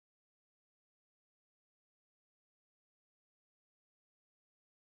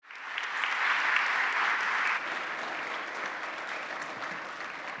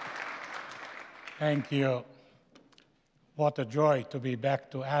Thank you. What a joy to be back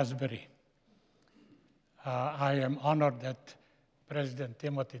to Asbury. I am honored that President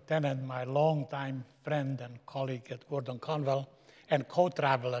Timothy Tennant, my longtime friend and colleague at Gordon Conwell and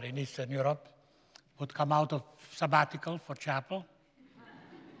co-traveler in Eastern Europe, would come out of sabbatical for chapel.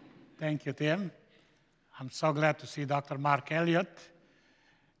 Thank you, Tim. I'm so glad to see Dr. Mark Elliott,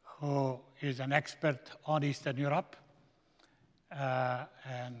 who is an expert on Eastern Europe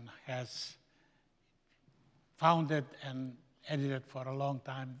and has founded and edited for a long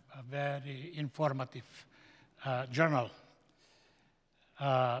time a very informative journal.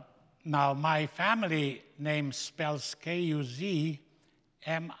 Now, my family name spells Kuzmic.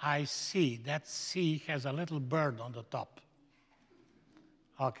 That C has a little bird on the top.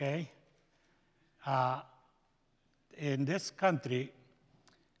 Okay? In this country,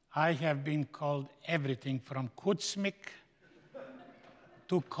 I have been called everything from Kuzmic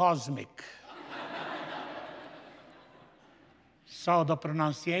to Kuzmic. So the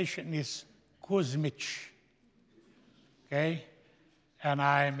pronunciation is Kuzmic, okay? And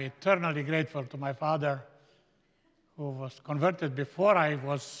I'm eternally grateful to my father, who was converted before I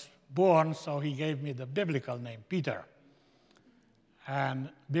was born, so he gave me the biblical name, Peter. And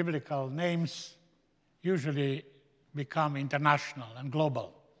biblical names usually become international and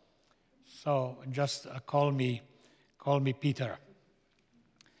global. So just call me Peter.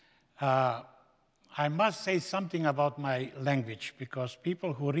 I must say something about my language, because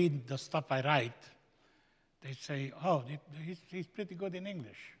people who read the stuff I write, they say, oh, he's pretty good in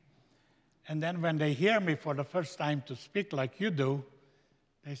English. And then when they hear me for the first time to speak like you do,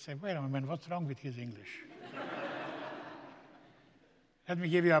 they say, wait a minute, what's wrong with his English? Let me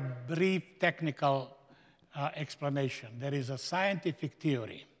give you a brief technical explanation. There is a scientific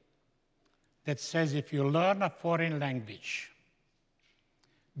theory that says if you learn a foreign language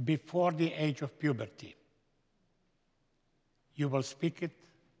before the age of puberty, you will speak it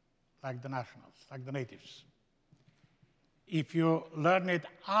like the nationals, like the natives. If you learn it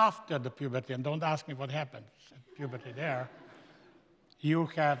after the puberty, and don't ask me what happens at puberty there, you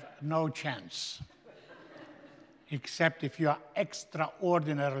have no chance, except if you are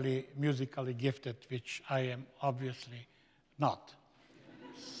extraordinarily musically gifted, which I am obviously not.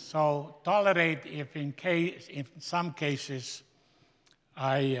 So tolerate if in some cases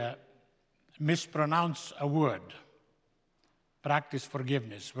I mispronounce a word. Practice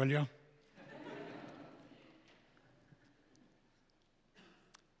forgiveness, will you?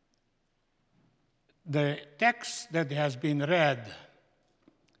 The text that has been read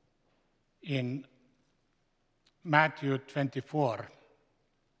in Matthew 24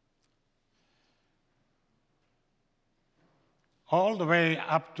 all the way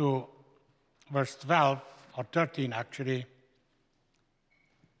up to verse 12, or 13 actually,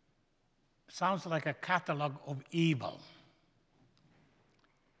 sounds like a catalog of evil.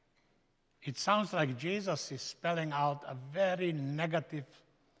 It sounds like Jesus is spelling out a very negative,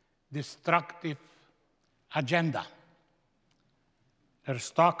 destructive agenda. There's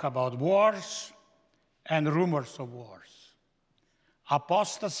talk about wars and rumors of wars,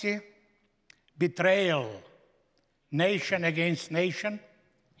 apostasy, betrayal, nation against nation,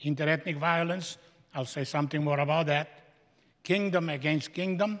 interethnic violence, I'll say something more about that, kingdom against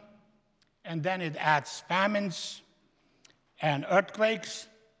kingdom, and then it adds famines and earthquakes,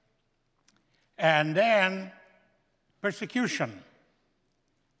 and then persecution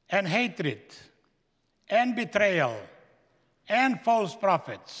and hatred and betrayal and false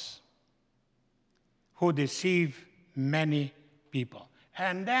prophets who deceive many people.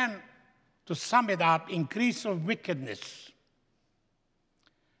 And then, to sum it up, increase of wickedness.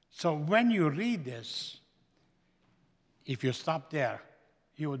 So when you read this, if you stop there,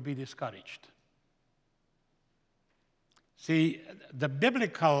 you would be discouraged. See, the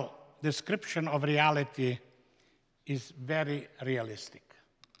biblical description of reality is very realistic.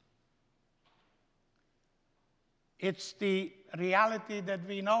 It's the reality that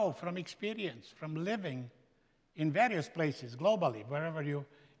we know from experience, from living in various places globally. Wherever you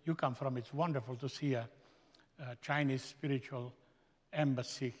come from, it's wonderful to see a Chinese spiritual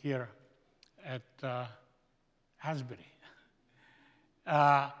embassy here at Asbury.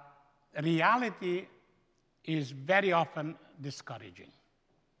 Reality is very often discouraging.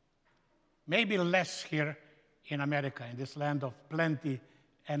 Maybe less here in America, in this land of plenty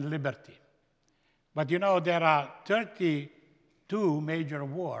and liberty. But you know, there are 32 major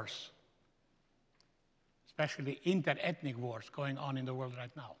wars, especially inter-ethnic wars, going on in the world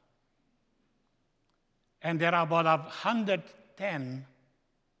right now. And there are about 110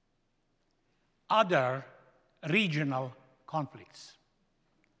 other regional conflicts.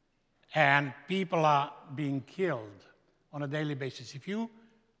 and people are being killed on a daily basis. If you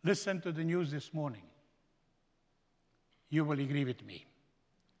listen to the news this morning, you will agree with me.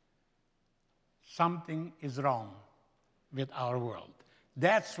 Something is wrong with our world.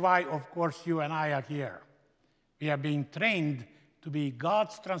 That's why, of course, you and I are here. We are being trained to be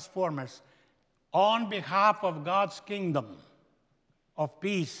God's transformers on behalf of God's kingdom of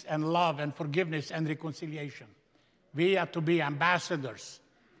peace and love and forgiveness and reconciliation. We are to be ambassadors,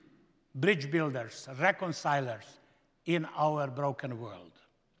 bridge builders, reconcilers in our broken world.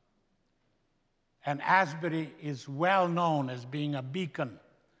 And Asbury is well known as being a beacon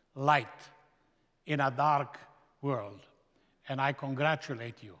light in a dark world. And I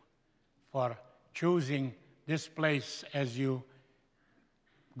congratulate you for choosing this place as you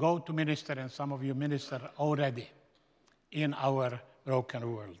go to minister, and some of you minister already in our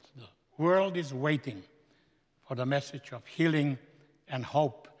broken world. The world is waiting for the message of healing and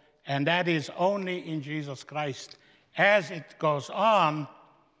hope, and that is only in Jesus Christ. As it goes on,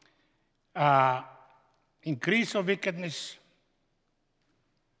 increase of wickedness,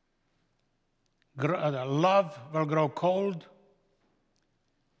 love will grow cold,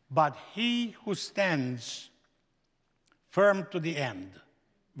 but he who stands firm to the end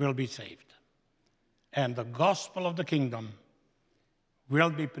will be saved. And the gospel of the kingdom will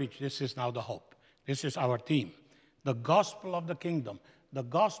be preached. This is now the hope. This is our theme. The gospel of the kingdom, the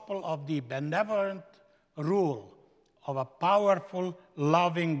gospel of the benevolent rule of a powerful,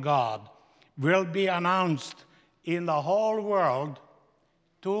 loving God will be announced in the whole world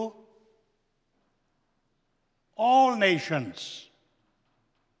to all nations,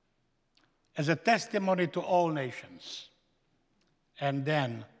 as a testimony to all nations. And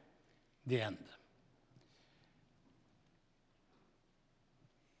then the end.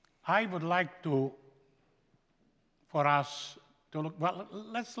 I would like for us to look, well,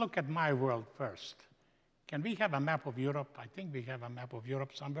 let's look at my world first. Can we have a map of Europe? I think we have a map of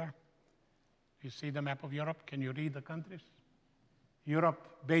Europe somewhere. You see the map of Europe? Can you read the countries?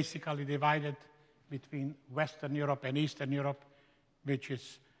 Europe basically divided between Western Europe and Eastern Europe, which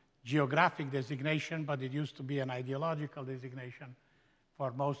is geographic designation, but it used to be an ideological designation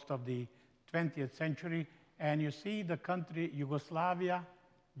for most of the 20th century. And you see the country Yugoslavia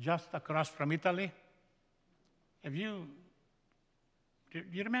just across from Italy. Do you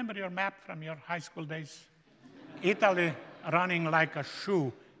remember your map from your high school days? Italy running like a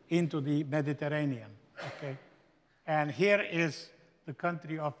shoe into the Mediterranean, okay? And here is the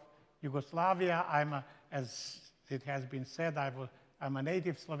country of Yugoslavia. As it has been said, I'm a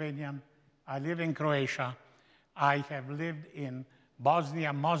native Slovenian. I live in Croatia. I have lived in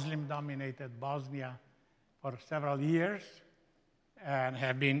Bosnia, Muslim-dominated Bosnia, for several years, and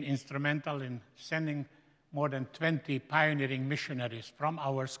have been instrumental in sending more than 20 pioneering missionaries from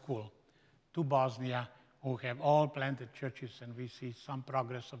our school to Bosnia, who have all planted churches, and we see some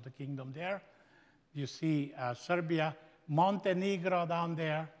progress of the kingdom there. You see Serbia, Montenegro down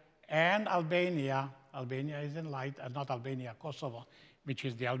there, and Albania. Albania is in light, not Albania, Kosovo, which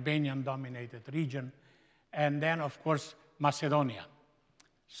is the Albanian-dominated region. And then, of course, Macedonia.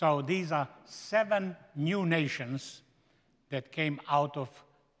 So these are 7 new nations that came out of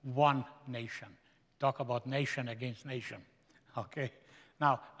one nation. Talk about nation against nation, okay?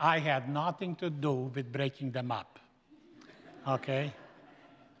 Now, I had nothing to do with breaking them up, okay?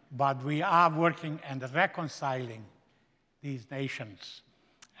 But we are working and reconciling these nations.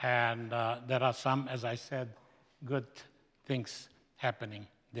 And there are some, as I said, good things happening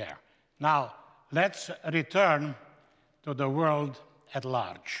there. Now, let's return to the world at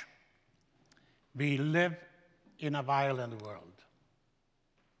large. We live in a violent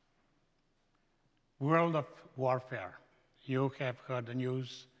world of warfare. You have heard the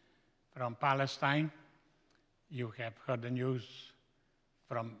news from Palestine. You have heard the news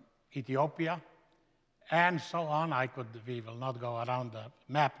from Ethiopia, and so on. We will not go around the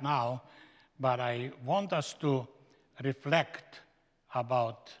map now, but I want us to reflect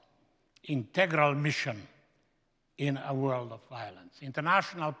about integral mission in a world of violence.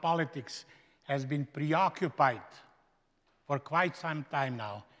 International politics has been preoccupied for quite some time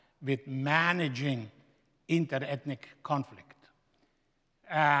now with managing inter-ethnic conflict.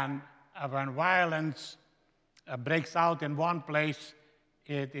 And when violence breaks out in one place,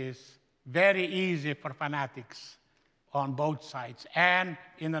 it is very easy for fanatics on both sides and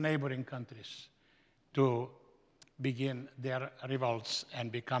in the neighboring countries to begin their revolts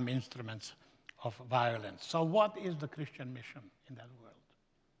and become instruments of violence. So what is the Christian mission in that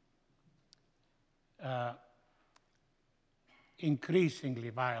world? Increasingly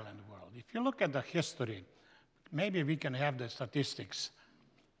violent world. If you look at the history, maybe we can have the statistics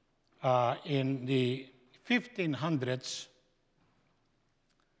in the 1500s.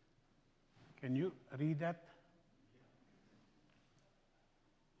 Can you read that?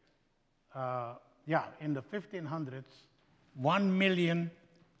 In the 1500s,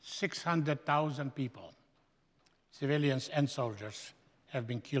 1,600,000 people, civilians and soldiers, have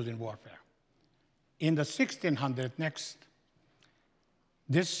been killed in warfare. In the 1600s, next,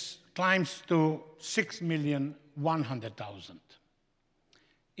 this climbs to 6,100,000.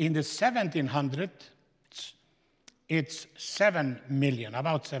 In the 1700s, it's 7 million,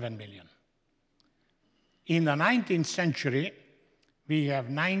 about 7 million. In the 19th century, we have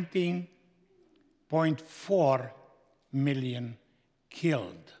 19.4 million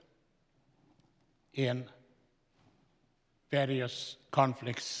killed in various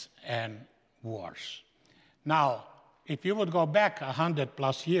conflicts and wars. Now, if you would go back 100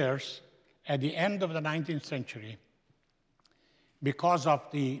 plus years, at the end of the 19th century, because of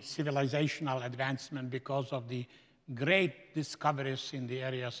the civilizational advancement, because of the great discoveries in the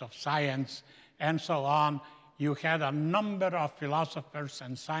areas of science and so on, you had a number of philosophers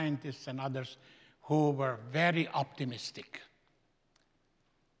and scientists and others who were very optimistic.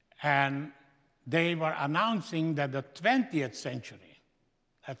 And they were announcing that the 20th century,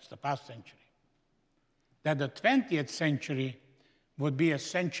 that's the past century, that the 20th century would be a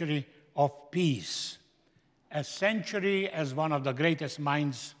century of peace, a century, as one of the greatest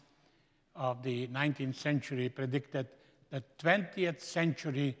minds of the 19th century predicted, the 20th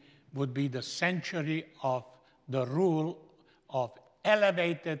century would be the century of the rule of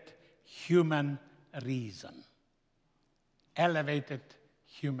elevated human reason. Elevated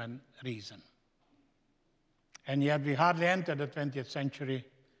human reason. And yet we hardly entered the 20th century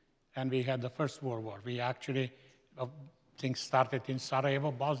and we had the First World War. We actually, things started in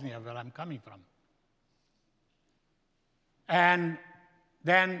Sarajevo, Bosnia, where I'm coming from. And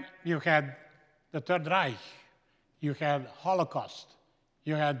then you had the Third Reich, you had Holocaust,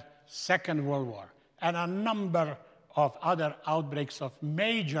 you had Second World War, and a number of other outbreaks of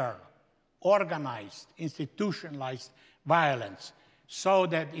major, organized, institutionalized violence. So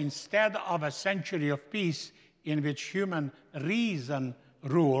that instead of a century of peace in which human reason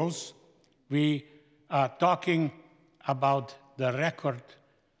rules, we are talking about the record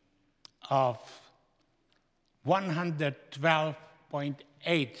of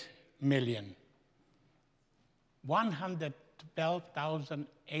 112.8 million.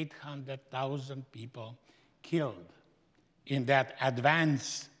 112,800 people killed in that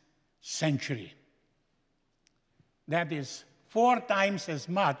advanced century. That is 4 times as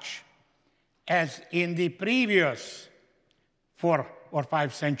much as in the previous 4 or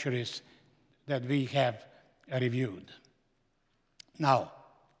 5 centuries that we have reviewed. Now,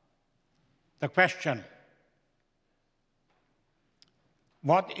 the question,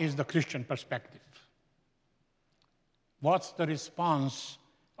 what is the Christian perspective? What's the response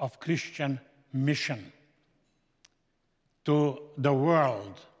of Christian mission to the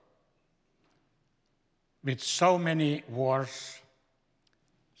world with so many wars,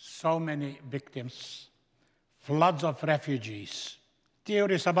 so many victims, floods of refugees?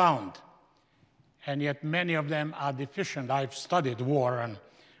 Theories abound, and yet many of them are deficient. I've studied war and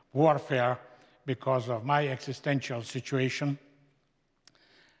warfare because of my existential situation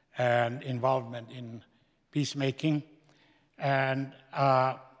and involvement in peacemaking. And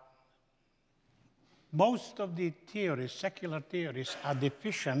most of the theories, secular theories, are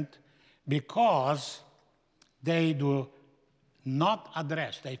deficient because they do not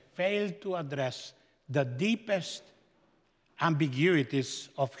address, they fail to address the deepest ambiguities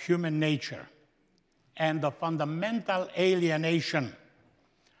of human nature and the fundamental alienation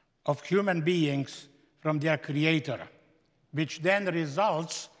of human beings from their Creator, which then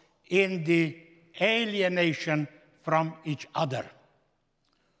results in the alienation from each other.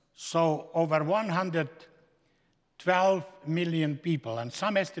 So over 112 million people, and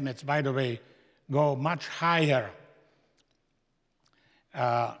some estimates, by the way, go much higher,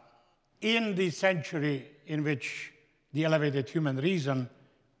 in the century in which the elevated human reason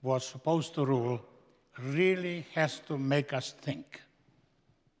was supposed to rule, really has to make us think.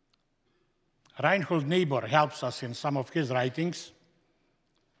 Reinhold Niebuhr helps us in some of his writings.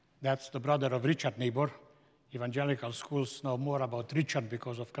 That's the brother of Richard Niebuhr. Evangelical schools know more about Richard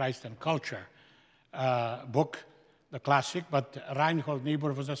because of Christ and Culture book, the classic, but Reinhold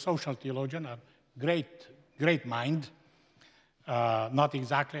Niebuhr was a social theologian, a great mind, not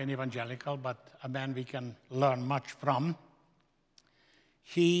exactly an evangelical, but a man we can learn much from.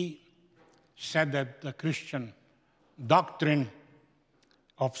 He said that the Christian doctrine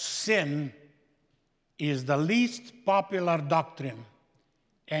of sin is the least popular doctrine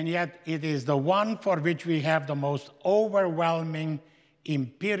and yet it is the one for which we have the most overwhelming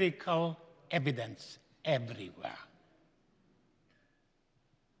empirical evidence everywhere.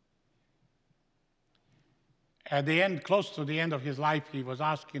 At the end, close to the end of his life, he was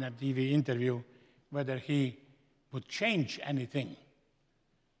asked in a TV interview whether he would change anything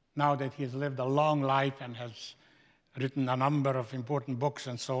now that he has lived a long life and has written a number of important books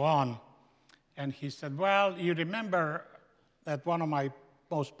and so on. And he said, well, you remember that one of my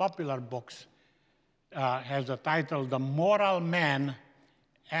most popular books has the title, The Moral Man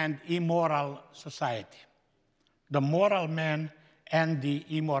and Immoral Society. The Moral Man and the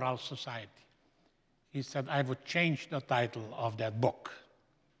Immoral Society. He said, I would change the title of that book.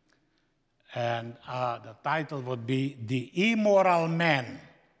 And the title would be The Immoral Man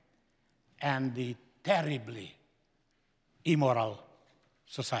and the Terribly Immoral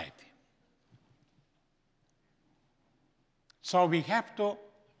Society. So we have to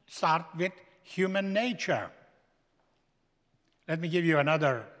start with human nature. Let me give you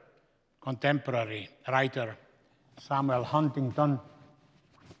another contemporary writer, Samuel Huntington,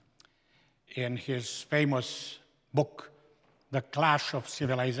 in his famous book, The Clash of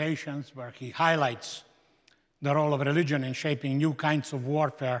Civilizations, where he highlights the role of religion in shaping new kinds of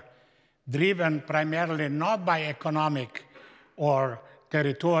warfare, driven primarily not by economic or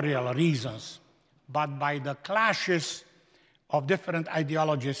territorial reasons, but by the clashes of different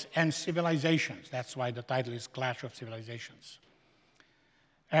ideologies and civilizations. That's why the title is Clash of Civilizations.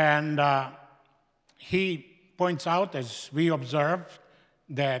 And he points out, as we observe,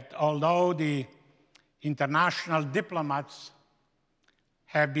 that although the international diplomats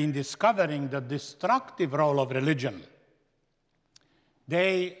have been discovering the destructive role of religion,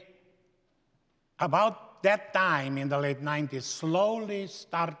 they, about that time in the late 90s, slowly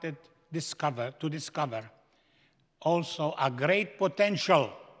started to discover also a great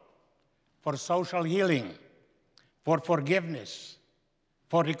potential for social healing, for forgiveness,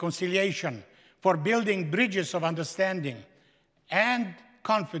 for reconciliation, for building bridges of understanding and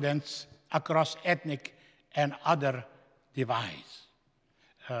confidence across ethnic and other divides.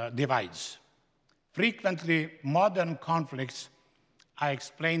 Frequently, modern conflicts are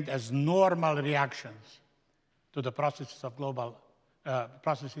explained as normal reactions to the processes of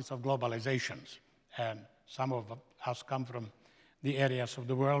globalizations. And some of us come from the areas of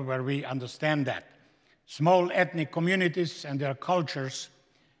the world where we understand that. Small ethnic communities and their cultures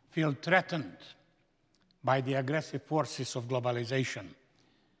feel threatened by the aggressive forces of globalization,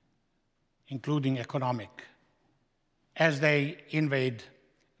 including economic, as they invade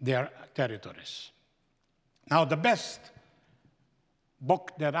their territories. Now, the best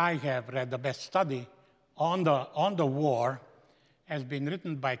book that I have read, the best study on the war, has been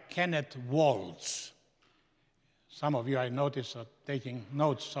written by Kenneth Waltz. Some of you, I notice, are taking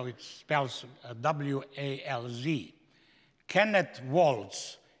notes, so it spells W-A-L-Z. Kenneth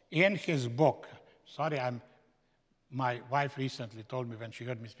Waltz, in his book, my wife recently told me when she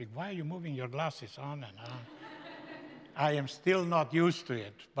heard me speak, why are you moving your glasses on and on? I am still not used to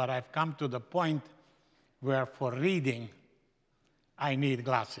it, but I've come to the point where for reading, I need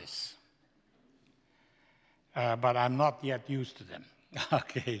glasses. But I'm not yet used to them.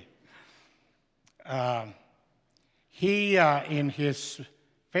 Okay. He, in his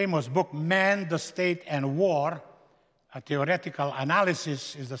famous book, Man, the State, and War, a theoretical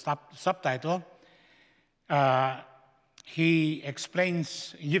analysis is the subtitle, he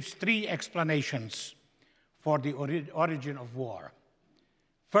gives three explanations for the origin of war.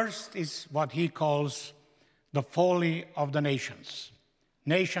 First is what he calls the folly of the nations.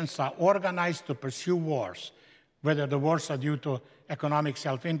 Nations are organized to pursue wars, whether the wars are due to economic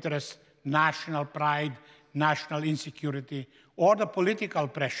self-interest, national pride, national insecurity, or the political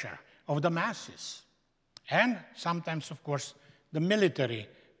pressure of the masses. And sometimes, of course, the military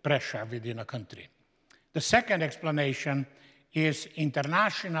pressure within a country. The second explanation is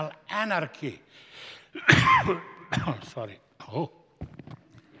international anarchy. Sorry. Oh,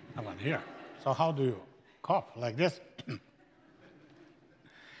 I'm on here. So how do you cough like this?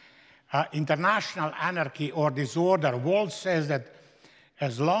 International anarchy or disorder. Waltz says that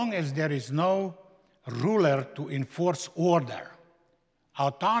as long as there is no ruler to enforce order,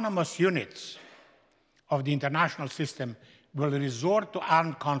 autonomous units of the international system will resort to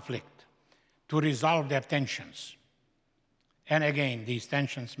armed conflict to resolve their tensions. And again, these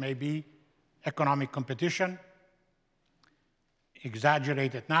tensions may be economic competition,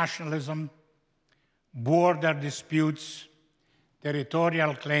 exaggerated nationalism, border disputes,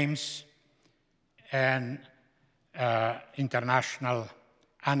 territorial claims, and international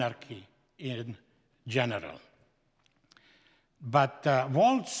anarchy in general. But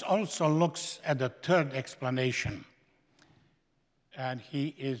Waltz also looks at the third explanation, and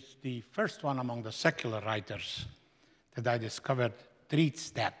he is the first one among the secular writers that I discovered treats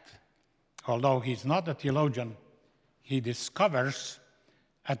that. Although he's not a theologian, he discovers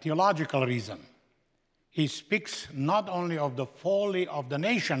a theological reason. He speaks not only of the folly of the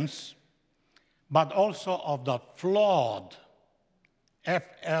nations, but also of the flawed,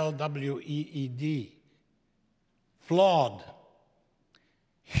 F-L-W-E-E-D, flawed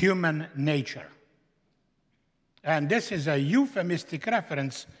human nature. And this is a euphemistic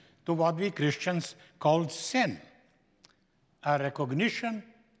reference to what we Christians call sin, a recognition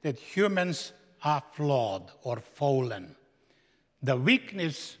that humans are flawed or fallen. The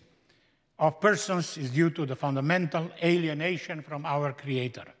weakness of persons is due to the fundamental alienation from our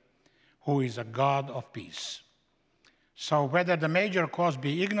Creator, who is a God of peace. So whether the major cause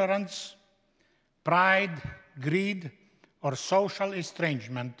be ignorance, pride, greed, or social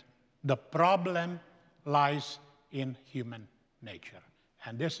estrangement, the problem lies in human nature.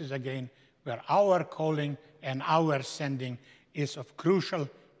 And this is again where our calling and our sending is of crucial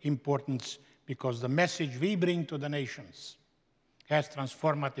importance, because the message we bring to the nations has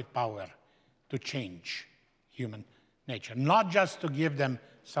transformative power to change human nature. Not just to give them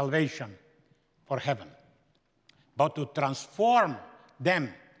salvation for heaven, but to transform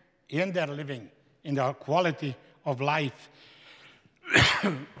them in their living, in their quality of life.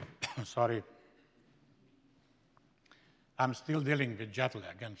 Sorry. I'm still dealing with jet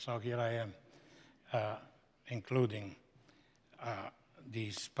lag, and so here I am, including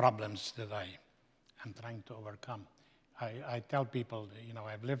these problems that I am trying to overcome. I tell people,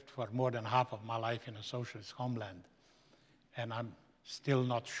 I've lived for more than half of my life in a socialist homeland, and I'm still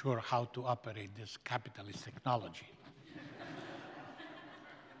not sure how to operate this capitalist technology.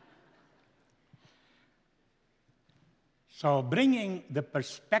 So bringing the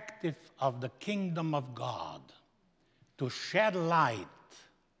perspective of the kingdom of God to shed light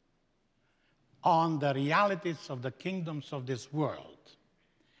on the realities of the kingdoms of this world,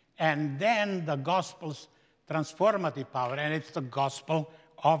 and then the gospel's transformative power, and it's the gospel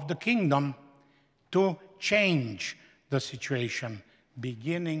of the kingdom to change the situation,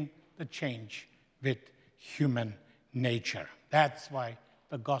 beginning the change with human nature. That's why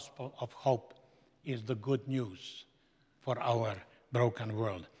the gospel of hope is the good news for our broken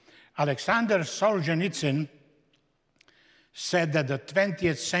world. Alexander Solzhenitsyn said that the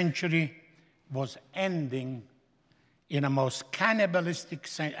 20th century was ending in a most cannibalistic,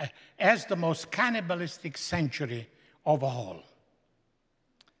 as the most cannibalistic century of all.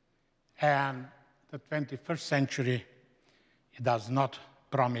 And the 21st century does not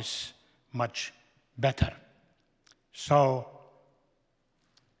promise much better. So,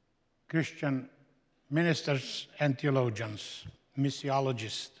 Christian ministers and theologians,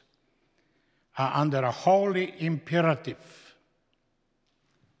 missiologists, are under a holy imperative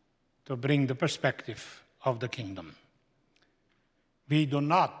to bring the perspective of the kingdom. We do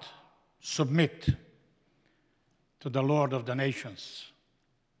not submit to the Lord of the nations.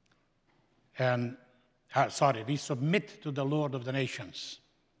 We submit to the Lord of the nations,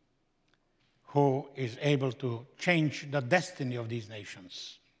 who is able to change the destiny of these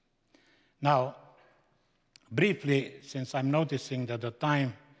nations. Now, briefly, since I'm noticing that the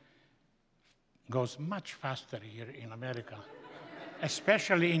time goes much faster here in America,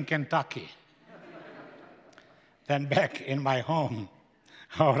 especially in Kentucky, than back in my home,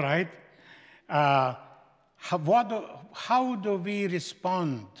 all right? How do we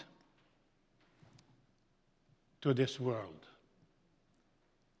respond to this world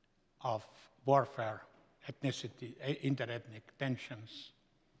of warfare, ethnicity, interethnic tensions,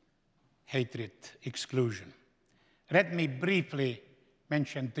 hatred, exclusion? Let me briefly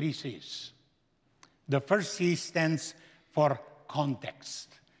mention 3 C's. The first C stands for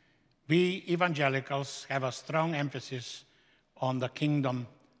context. We evangelicals have a strong emphasis on the kingdom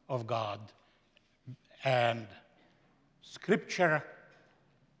of God and Scripture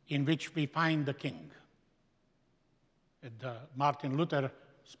in which we find the King. Martin Luther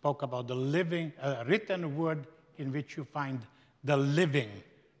spoke about the living, written word in which you find the living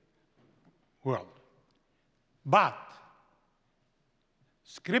world. But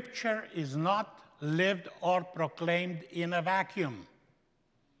Scripture is not lived or proclaimed in a vacuum,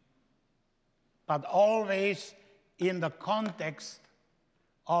 but always in the context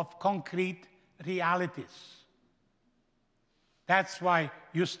of concrete realities. That's why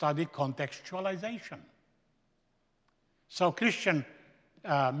you study contextualization. So Christian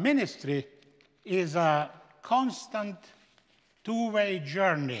ministry is a constant two-way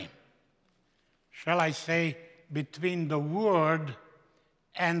journey, shall I say, between the Word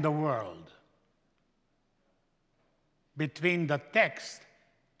and the world, between the text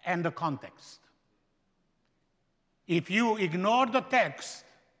and the context. If you ignore the text,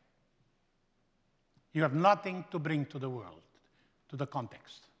 you have nothing to bring to the world, to the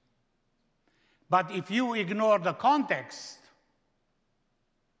context. But if you ignore the context,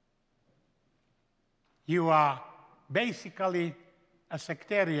 you are basically a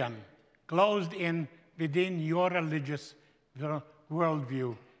sectarian, closed in within your religious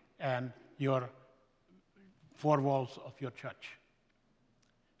worldview and your four walls of your church.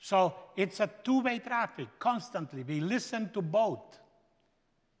 So it's a two-way traffic, constantly. We listen to both.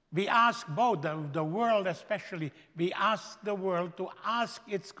 We ask both, the world especially, we ask the world to ask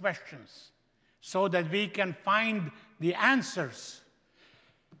its questions so that we can find the answers.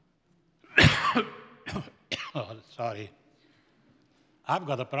 Oh, sorry. I've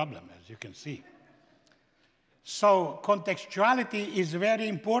got a problem, as you can see. So contextuality is very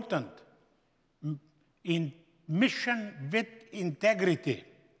important. In mission with integrity,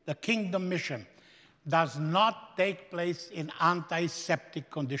 the kingdom mission does not take place in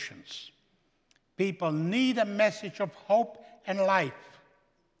antiseptic conditions. People need a message of hope and life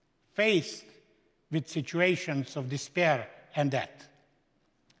faced with situations of despair and death.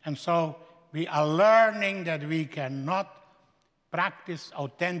 And so we are learning that we cannot practice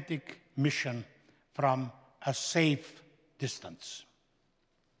authentic mission from a safe distance.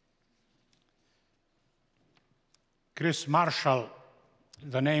 Chris Marshall,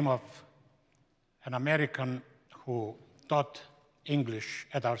 the name of an American who taught English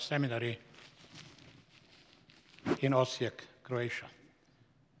at our seminary in Osijek, Croatia.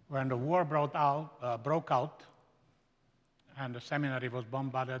 When the war broke out, and the seminary was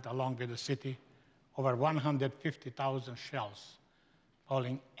bombarded along with the city, over 150,000 shells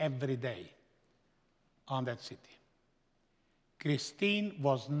falling every day on that city. Christine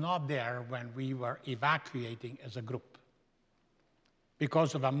was not there when we were evacuating as a group.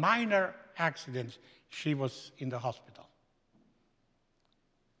 Because of a minor accident, she was in the hospital.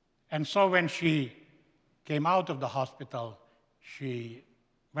 And so when she came out of the hospital, she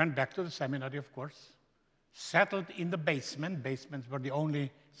went back to the seminary, of course, settled in the basement. Basements were the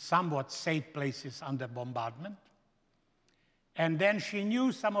only somewhat safe places under bombardment. And then she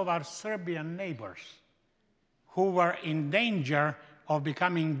knew some of our Serbian neighbors who were in danger of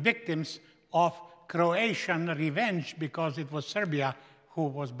becoming victims of Croatian revenge because it was Serbia who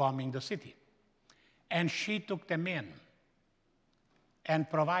was bombing the city. And she took them in and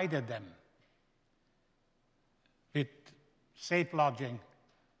provided them with safe lodging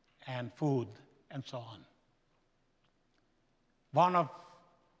and food and so on. One of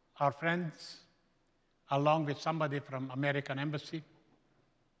our friends, along with somebody from American Embassy,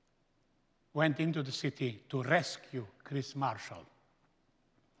 went into the city to rescue Chris Marshall.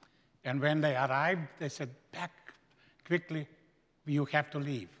 And when they arrived, they said, "Back quickly, you have to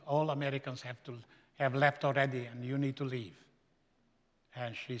leave. All Americans have left already, and you need to leave."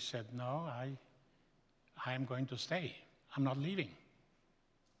 And she said, "No, I am going to stay. I'm not leaving."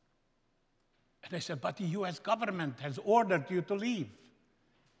 And they said, "But the US government has ordered you to leave."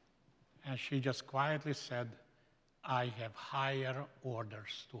 And she just quietly said, "I have higher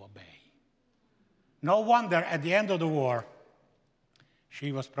orders to obey." No wonder at the end of the war,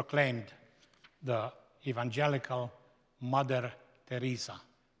 she was proclaimed the evangelical Mother Teresa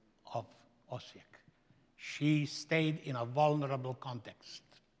of Osijek. She stayed in a vulnerable context.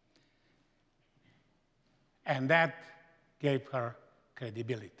 And that gave her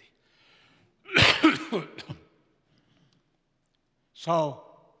credibility. So,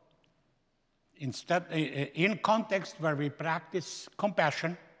 instead, in context where we practice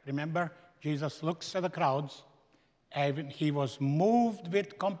compassion, remember, Jesus looks at the crowds, and he was moved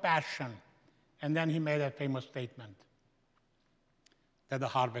with compassion. And then he made a famous statement that the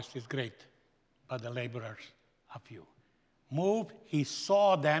harvest is great, but the laborers are few. Moved, he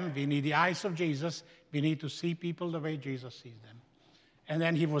saw them. We need the eyes of Jesus. We need to see people the way Jesus sees them. And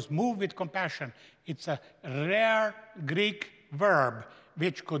then he was moved with compassion. It's a rare Greek verb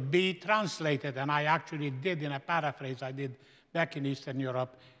which could be translated, and I actually did in a paraphrase I did back in Eastern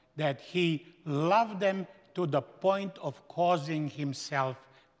Europe, that he loved them to the point of causing himself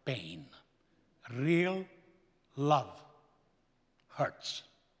pain. Real love hurts.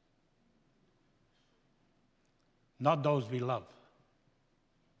 Not those we love,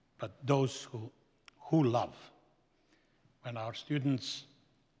 but those who love. When our students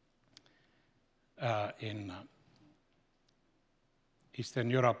in Eastern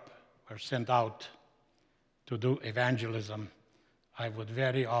Europe were sent out to do evangelism, I would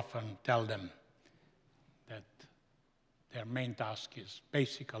very often tell them that their main task is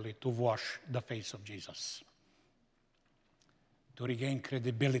basically to wash the face of Jesus, to regain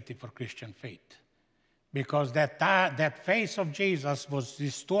credibility for Christian faith. Because that face of Jesus was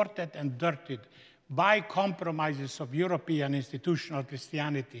distorted and dirtied by compromises of European institutional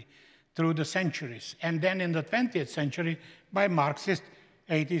Christianity through the centuries, and then in the 20th century by Marxist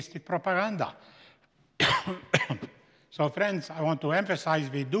atheistic propaganda. So friends, I want to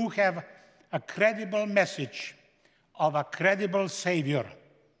emphasize we do have a credible message of a credible Savior.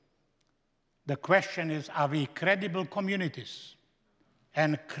 The question is, are we credible communities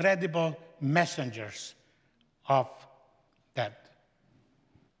and credible messengers of that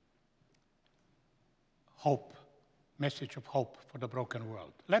hope, message of hope for the broken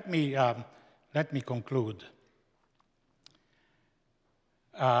world? Let me conclude.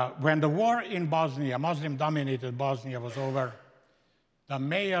 When the war in Bosnia, Muslim-dominated Bosnia, was over, the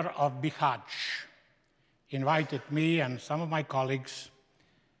mayor of Bihać invited me and some of my colleagues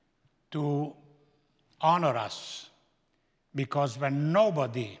to honor us, because when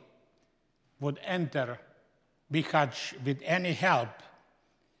nobody would enter Bihać with any help,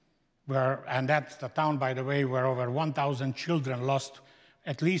 and that's the town, by the way, where over 1,000 children lost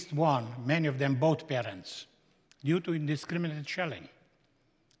at least one, many of them both parents, due to indiscriminate shelling.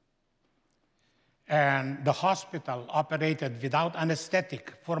 And the hospital operated without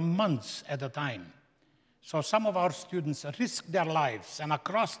anesthetic for months at a time. So some of our students risked their lives, and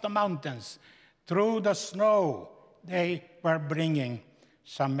across the mountains, through the snow, they were bringing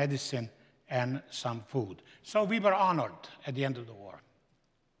some medicine and some food. So we were honored at the end of the war.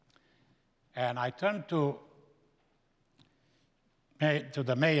 And I turned to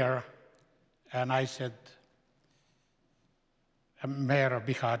the mayor, and I said, Mayor of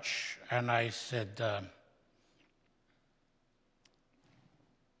Bihać, and I said,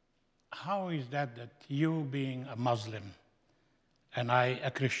 how is that you being a Muslim and I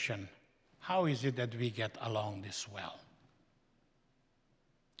a Christian, how is it that we get along this well?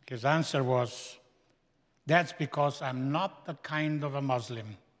 His answer was, that's because I'm not the kind of a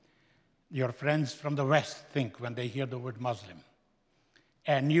Muslim your friends from the West think when they hear the word Muslim.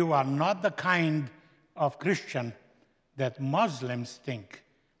 And you are not the kind of Christian that Muslims think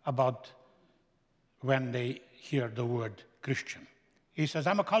about when they hear the word Christian. He says,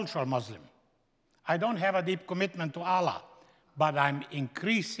 I'm a cultural Muslim. I don't have a deep commitment to Allah, but I'm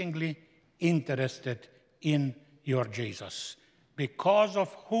increasingly interested in your Jesus because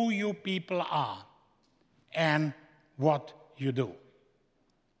of who you people are and what you do.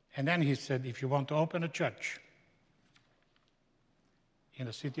 And then he said, if you want to open a church in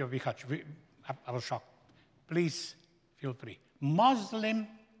the city of Bihać, I was shocked. Please feel free. Muslim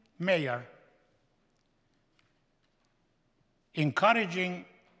mayor encouraging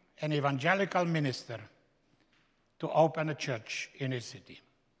an evangelical minister to open a church in his city.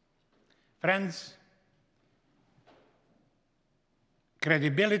 Friends,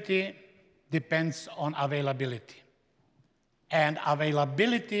 credibility depends on availability. And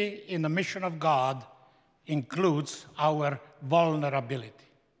availability in the mission of God includes our vulnerability.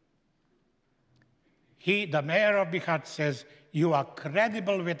 The mayor of Bihać says, you are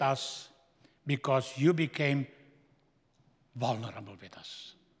credible with us because you became vulnerable with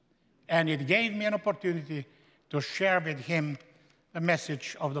us. And it gave me an opportunity to share with him the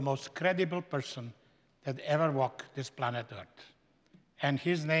message of the most credible person that ever walked this planet Earth. And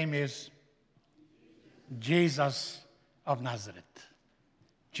his name is Jesus of Nazareth.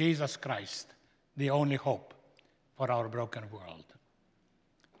 Jesus Christ, the only hope for our broken world.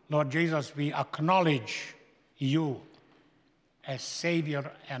 Lord Jesus, we acknowledge you as Savior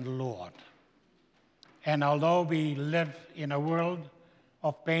and Lord. And although we live in a world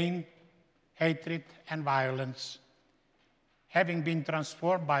of pain, hatred, and violence, having been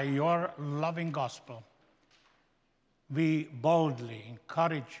transformed by your loving gospel, we boldly,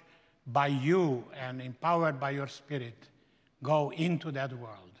 encouraged by you and empowered by your Spirit, go into that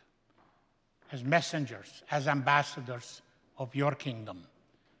world as messengers, as ambassadors of your kingdom,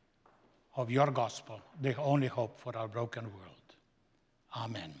 of your gospel, the only hope for our broken world.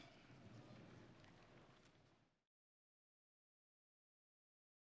 Amen.